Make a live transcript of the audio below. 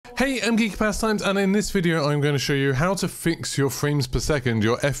Hey, I'm Geeky Pastimes, and in this video I'm going to show you how to fix your frames per second,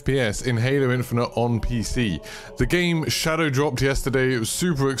 your FPS, in Halo Infinite on PC. The game shadow dropped yesterday, it was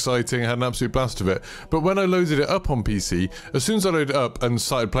super exciting, I had an absolute blast of it, but when I loaded it up on PC, as soon as I loaded it up and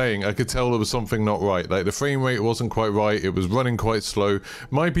started playing, I could tell there was something not right. Like, the frame rate wasn't quite right, it was running quite slow.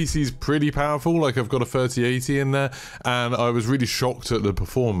 My PC's pretty powerful, like I've got a 3080 in there, and I was really shocked at the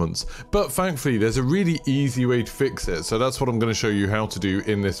performance. But thankfully, there's a really easy way to fix it, so that's what I'm going to show you how to do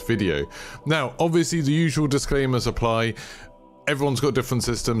in this video. Now, obviously the usual disclaimers apply. Everyone's got different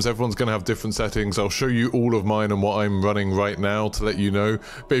systems, everyone's going to have different settings. I'll show you all of mine and what I'm running right now to let you know.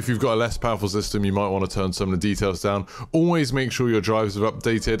 But if you've got a less powerful system, you might want to turn some of the details down. Always make sure your drivers are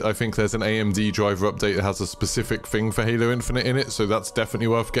updated. I think there's an AMD driver update that has a specific thing for Halo Infinite in it, so that's definitely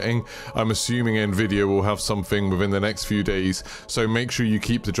worth getting. I'm assuming Nvidia will have something within the next few days, so make sure you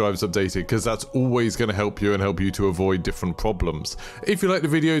keep the drivers updated, because that's always going to help you and help you to avoid different problems. If you like the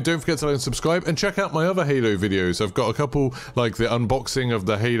video, don't forget to like and subscribe, and check out my other Halo videos. I've got a couple, like the unboxing of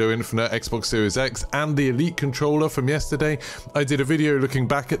the Halo Infinite Xbox Series X and the Elite controller from yesterday. I did a video looking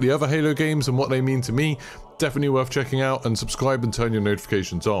back at the other Halo games and what they mean to me. Definitely worth checking out, and subscribe and turn your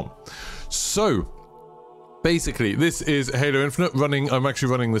notifications on. So basically, this is Halo Infinite running. I'm actually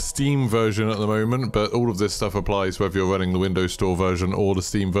running the Steam version at the moment, but all of this stuff applies whether you're running the Windows Store version or the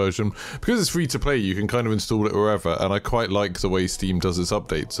Steam version. Because it's free to play, you can kind of install it wherever, and I quite like the way Steam does its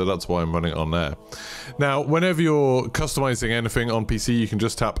updates, so that's why I'm running it on there. Now, whenever you're customizing anything on PC, you can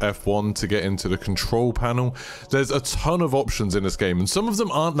just tap F1 to get into the control panel. There's a ton of options in this game, and some of them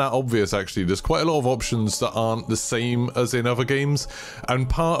aren't that obvious actually. There's quite a lot of options that aren't the same as in other games, and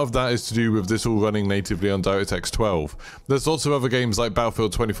part of that is to do with this all running natively on DirectX 12. There's lots of other games like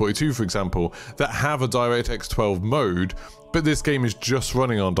Battlefield 2042, for example, that have a DirectX 12 mode, but this game is just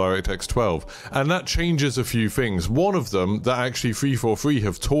running on DirectX 12, and that changes a few things. One of them that actually 343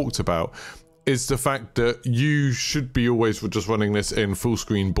 have talked about is the fact that you should be always just running this in full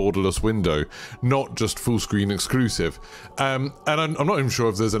screen borderless window, not just full screen exclusive. And I'm not even sure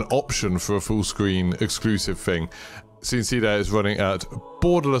if there's an option for a full screen exclusive thing. So you can see there it's running at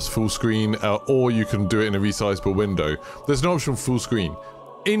borderless full screen, or you can do it in a resizable window. There's no option for full screen.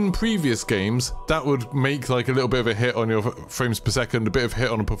 In previous games, that would make like a little bit of a hit on your frames per second, a bit of hit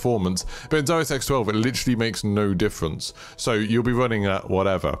on a performance, but in DirectX 12 it literally makes no difference, so you'll be running at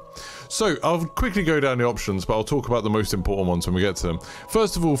whatever. So I'll quickly go down the options, but I'll talk about the most important ones when we get to them.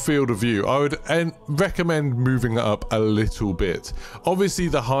 First of all, field of view. I would recommend moving that up a little bit. Obviously,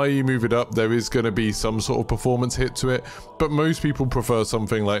 the higher you move it up, there is going to be some sort of performance hit to it, but most people prefer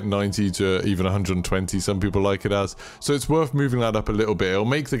something like 90 to even 120, some people like it as, so it's worth moving that up a little bit.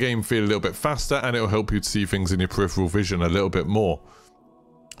 It'll make the game feel a little bit faster, and it'll help you to see things in your peripheral vision a little bit more.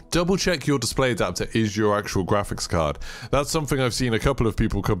 Double check your display adapter is your actual graphics card. That's something I've seen a couple of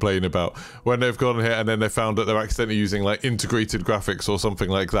people complain about when they've gone here and then they found that they're accidentally using like integrated graphics or something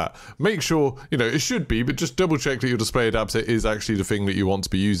like that. Make sure, you know, it should be, but just double check that your display adapter is actually the thing that you want to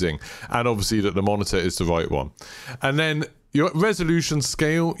be using, and obviously that the monitor is the right one. And then your resolution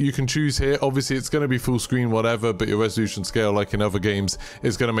scale, you can choose here. Obviously, it's going to be full screen, whatever, but your resolution scale, like in other games,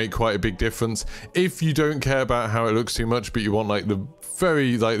 is going to make quite a big difference. If you don't care about how it looks too much, but you want like the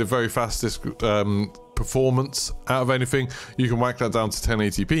very fastest performance out of anything, you can whack that down to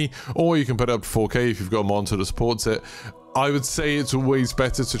 1080p, or you can put it up to 4K if you've got a monitor that supports it. I would say it's always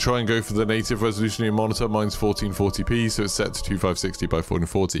better to try and go for the native resolution of your monitor. Mine's 1440p, so it's set to 2560 by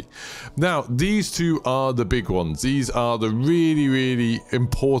 1440. Now, these two are the big ones. These are the really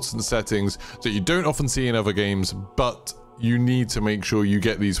important settings that you don't often see in other games, but you need to make sure you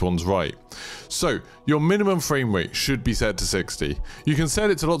get these ones right. So your minimum frame rate should be set to 60. You can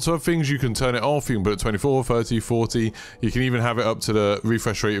set it to lots of other things. You can turn it off, you can put it 24, 30, 40. You can even have it up to the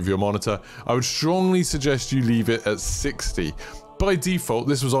refresh rate of your monitor. I would strongly suggest you leave it at 60. By default,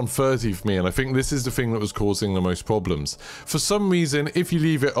 this was on 30 for me, and I think this is the thing that was causing the most problems. For some reason, if you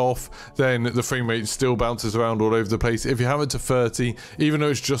leave it off, then the frame rate still bounces around all over the place. If you have it to 30, even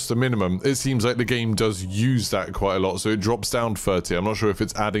though it's just the minimum, it seems like the game does use that quite a lot, so it drops down to 30. I'm not sure if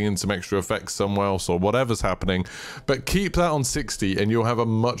it's adding in some extra effects somewhere else or whatever's happening, but keep that on 60 and you'll have a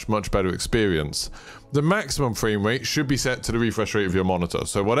much better experience. The maximum frame rate should be set to the refresh rate of your monitor.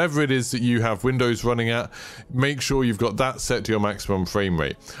 So whatever it is that you have Windows running at, make sure you've got that set to your maximum frame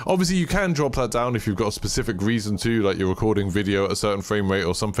rate. Obviously, you can drop that down if you've got a specific reason to, like you're recording video at a certain frame rate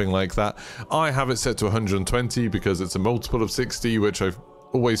or something like that. I have it set to 120 because it's a multiple of 60, which I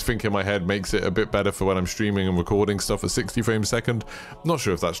always think in my head makes it a bit better for when I'm streaming and recording stuff at 60 frames a second. Not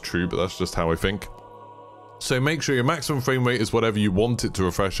sure if that's true, but that's just how I think. So make sure your maximum frame rate is whatever you want it to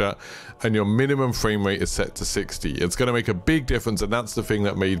refresh at, and your minimum frame rate is set to 60. It's going to make a big difference, and that's the thing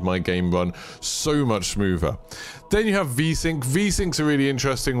that made my game run so much smoother. Then you have VSync. VSync's a really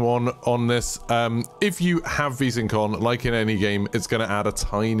interesting one on this. If you have VSync on, like in any game, it's going to add a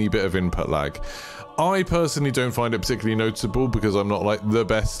tiny bit of input lag. I personally don't find it particularly noticeable because I'm not like the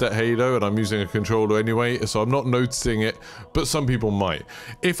best at Halo and I'm using a controller anyway, so I'm not noticing it, but some people might.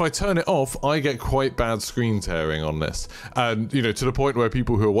 If I turn it off, I get quite bad screen tearing on this, and you know, to the point where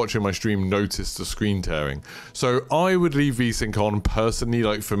people who are watching my stream notice the screen tearing. So I would leave VSync on personally,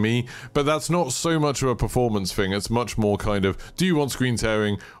 like for me, but that's not so much of a performance thing. It's much more kind of, do you want screen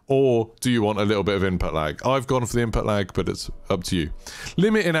tearing or do you want a little bit of input lag? I've gone for the input lag, but it's up to you.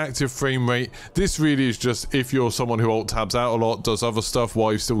 Limit inactive frame rate. This really is just if you're someone who alt tabs out a lot, does other stuff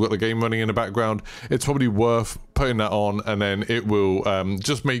while you've still got the game running in the background, it's probably worth putting that on, and then it will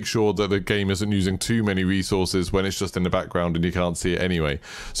just make sure that the game isn't using too many resources when it's just in the background and you can't see it anyway.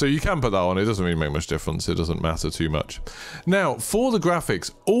 So you can put that on. It doesn't really make much difference. It doesn't matter too much. Now, for the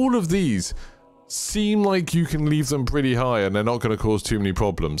graphics, all of these seem like you can leave them pretty high and they're not going to cause too many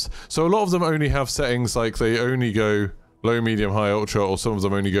problems. So a lot of them only have settings like they only go low, medium, high, ultra, or some of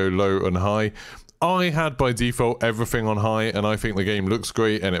them only go low and high. I had by default everything on high, and I think the game looks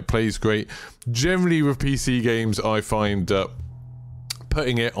great and it plays great. Generally with PC games, I find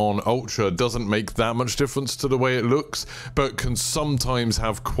putting it on ultra doesn't make that much difference to the way it looks, but can sometimes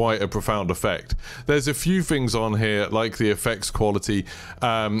have quite a profound effect. There's a few things on here like the effects quality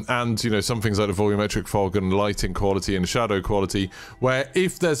and you know, some things like the volumetric fog and lighting quality and shadow quality, where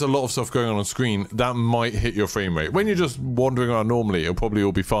if there's a lot of stuff going on screen, that might hit your frame rate. When you're just wandering around normally, it'll probably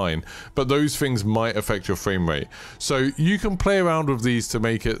all be fine, but those things might affect your frame rate. So you can play around with these to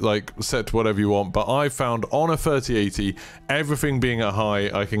make it like set to whatever you want, but I found on a 3080, everything being at high,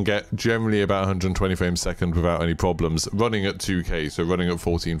 I can get generally about 120 frames a second without any problems, running at 2K, so running at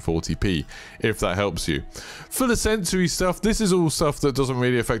 1440p, if that helps you. For the sensory stuff, this is all stuff that doesn't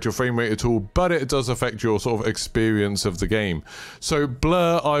really affect your frame rate at all, but it does affect your sort of experience of the game. So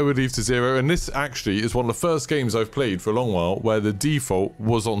blur, I would leave to 0, and this actually is one of the first games I've played for a long while where the default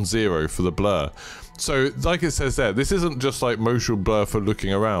was on 0 for the blur. So like it says there, this isn't just like motion blur for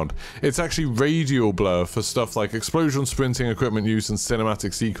looking around. It's actually radial blur for stuff like explosion, sprinting, equipment use, and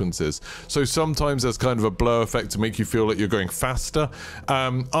cinematic sequences. So sometimes there's kind of a blur effect to make you feel like you're going faster.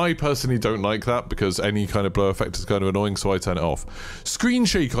 I personally don't like that because any kind of blur effect is kind of annoying, so I turn it off. Screen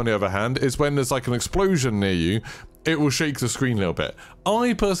shake, on the other hand, is when there's like an explosion near you, it will shake the screen a little bit.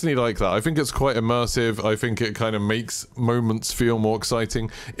 I personally like that. I think it's quite immersive. I think it kind of makes moments feel more exciting.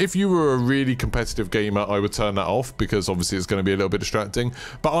 If you were a really competitive gamer, I would turn that off because obviously it's going to be a little bit distracting.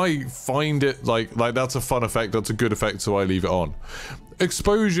 But I find it like that's a fun effect, that's a good effect, so I leave it on.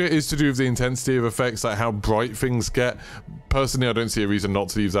 Exposure is to do with the intensity of effects, like how bright things get. Personally, I don't see a reason not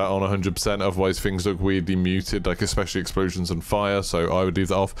to leave that on 100%, otherwise things look weirdly muted, like especially explosions and fire, so I would leave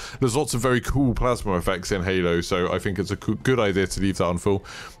that off. There's lots of very cool plasma effects in Halo, so I think it's a good idea to leave that on full.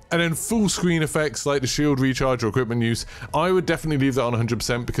 And then full screen effects like the shield recharge or equipment use, I would definitely leave that on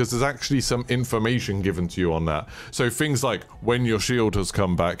 100% because there's actually some information given to you on that. So things like when your shield has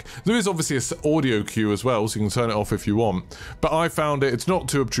come back. There is obviously an audio cue as well, so you can turn it off if you want. But I found it's not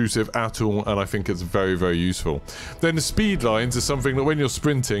too obtrusive at all, and I think it's very, very useful. Then the speed lines is something that when you're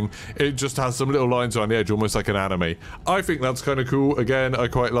sprinting, it just has some little lines around the edge, almost like an anime. I think that's kind of cool. Again, I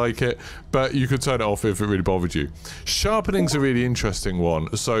quite like it, but you could turn it off if it really bothered you. Sharpening's a really interesting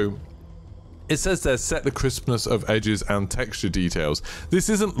one. So it says there, set the crispness of edges and texture details. This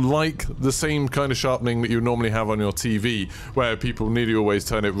isn't like the same kind of sharpening that you normally have on your TV, where people nearly always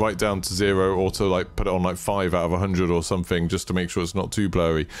turn it right down to 0 or to like put it on like 5 out of 100 or something just to make sure it's not too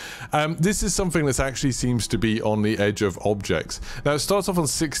blurry. This is something that actually seems to be on the edge of objects. Now it starts off on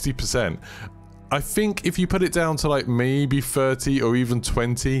 60%. I think if you put it down to like maybe 30 or even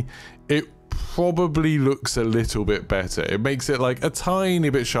 20, it probably looks a little bit better. It makes it like a tiny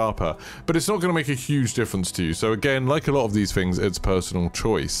bit sharper, but it's not going to make a huge difference to you. So again, like a lot of these things, it's personal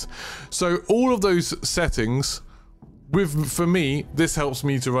choice. So all of those settings, for me, this helps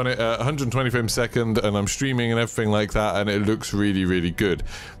me to run it at 120 frames a second, and I'm streaming and everything like that, and it looks really, really good.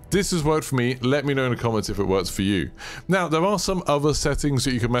 This has worked for me. Let me know in the comments if it works for you. Now, there are some other settings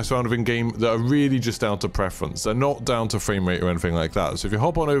that you can mess around with in game that are really just down to preference. They're not down to frame rate or anything like that. So if you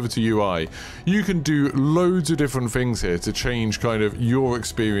hop on over to UI, you can do loads of different things here to change kind of your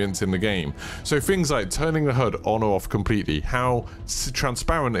experience in the game. So things like turning the HUD on or off completely, how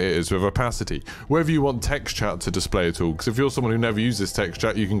transparent it is with opacity, whether you want text chat to display at all, because if you're someone who never uses text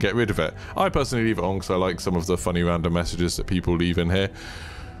chat, you can get rid of it. I personally leave it on because I like some of the funny random messages that people leave in here.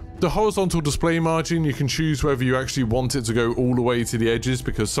 The horizontal display margin, you can choose whether you actually want it to go all the way to the edges,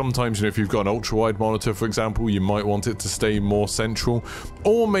 because sometimes, you know, if you've got an ultra-wide monitor, for example, you might want it to stay more central.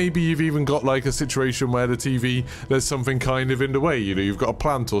 Or maybe you've even got like a situation where the TV, there's something kind of in the way, you know, you've got a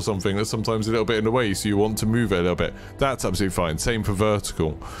plant or something that's sometimes a little bit in the way, so you want to move it a little bit. That's absolutely fine. Same for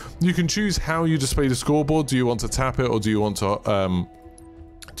vertical. You can choose how you display the scoreboard. Do you want to tap it, or do you want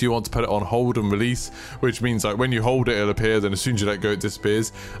to put it on hold and release, which means like when you hold it, it'll appear, then as soon as you let go, it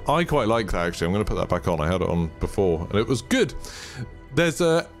disappears. I quite like that, actually. I'm going to put that back on. I had it on before and it was good. There's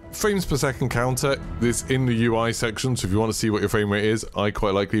a frames per second counter. This in the UI section, so if you want to see what your frame rate is, I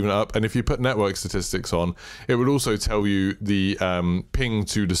quite like leaving it up. And if you put network statistics on, it will also tell you the ping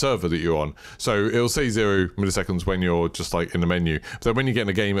to the server that you're on. So it'll say 0 milliseconds when you're just like in the menu, but then when you get in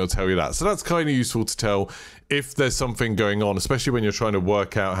a game, it'll tell you that. So that's kind of useful to tell if there's something going on, especially when you're trying to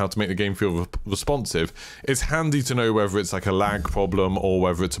work out how to make the game feel responsive. It's handy to know whether it's like a lag problem or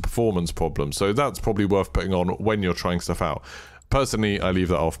whether it's a performance problem. So that's probably worth putting on when you're trying stuff out. Personally, I leave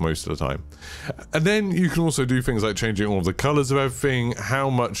that off most of the time. And then you can also do things like changing all of the colors of everything, how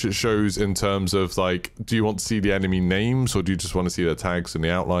much it shows in terms of like, do you want to see the enemy names, or do you just want to see their tags and the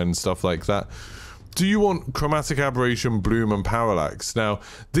outline and stuff like that? Do you want chromatic aberration, bloom, and parallax? Now,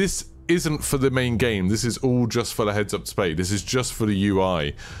 this isn't for the main game. This is all just for the heads-up display. This is just for the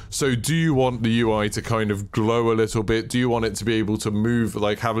UI. So do you want the UI to kind of glow a little bit? Do you want it to be able to move,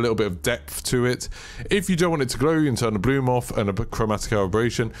 like have a little bit of depth to it? If you don't want it to glow, you can turn the bloom off and a chromatic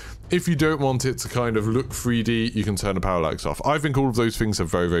aberration. If you don't want it to kind of look 3D, you can turn the parallax off. I think all of those things are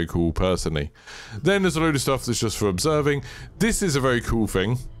very, very cool personally. Then there's a load of stuff that's just for observing. This is a very cool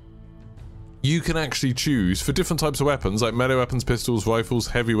thing. You can actually choose for different types of weapons, like melee weapons, pistols, rifles,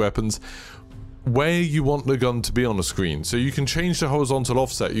 heavy weapons, where you want the gun to be on the screen. So you can change the horizontal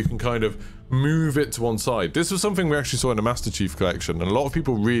offset. You can kind of move it to one side. This was something we actually saw in the Master Chief Collection, and a lot of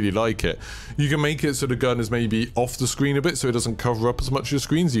people really like it. You can make it so the gun is maybe off the screen a bit, so it doesn't cover up as much of your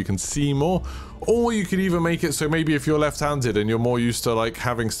screen, so you can see more. Or you could even make it so maybe if you're left-handed and you're more used to like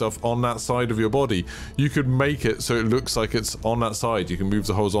having stuff on that side of your body, you could make it so it looks like it's on that side. You can move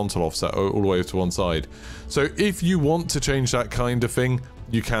the horizontal offset all the way to one side. So if you want to change that kind of thing,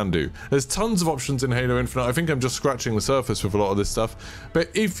 you can do. There's tons of options in Halo Infinite. I think I'm just scratching the surface with a lot of this stuff. But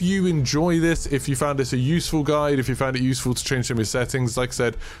if you enjoy this, if you found this a useful guide, if you found it useful to change some of your settings, like I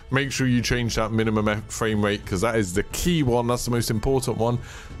said, make sure you change that minimum frame rate, because that is the key one. That's the most important one.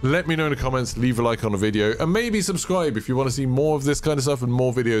 Let me know in the comments, leave a like on the video, and maybe subscribe if you want to see more of this kind of stuff and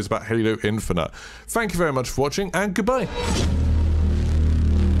more videos about Halo Infinite. Thank you very much for watching, and goodbye.